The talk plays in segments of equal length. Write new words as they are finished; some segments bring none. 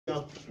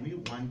We're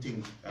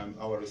wanting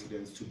our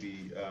residents to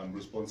be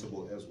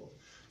responsible as well.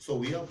 So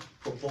we are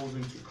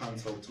proposing to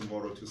council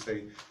tomorrow to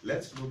say,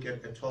 let's look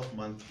at a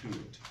 12-month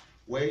period,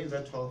 where in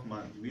that 12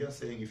 months, we are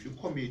saying if you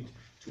commit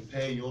to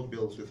pay your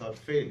bills without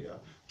failure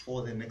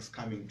for the next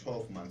coming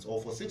 12 months,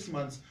 or for 6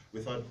 months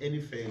without any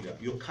failure,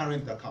 your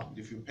current account,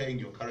 if you're paying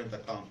your current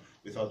account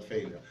without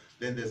failure,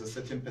 then there's a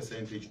certain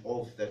percentage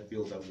of that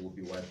bill that will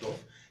be wiped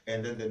off,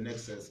 and then the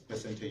next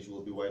percentage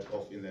will be wiped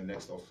off in the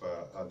next of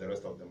the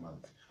rest of the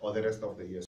month or the rest of the year.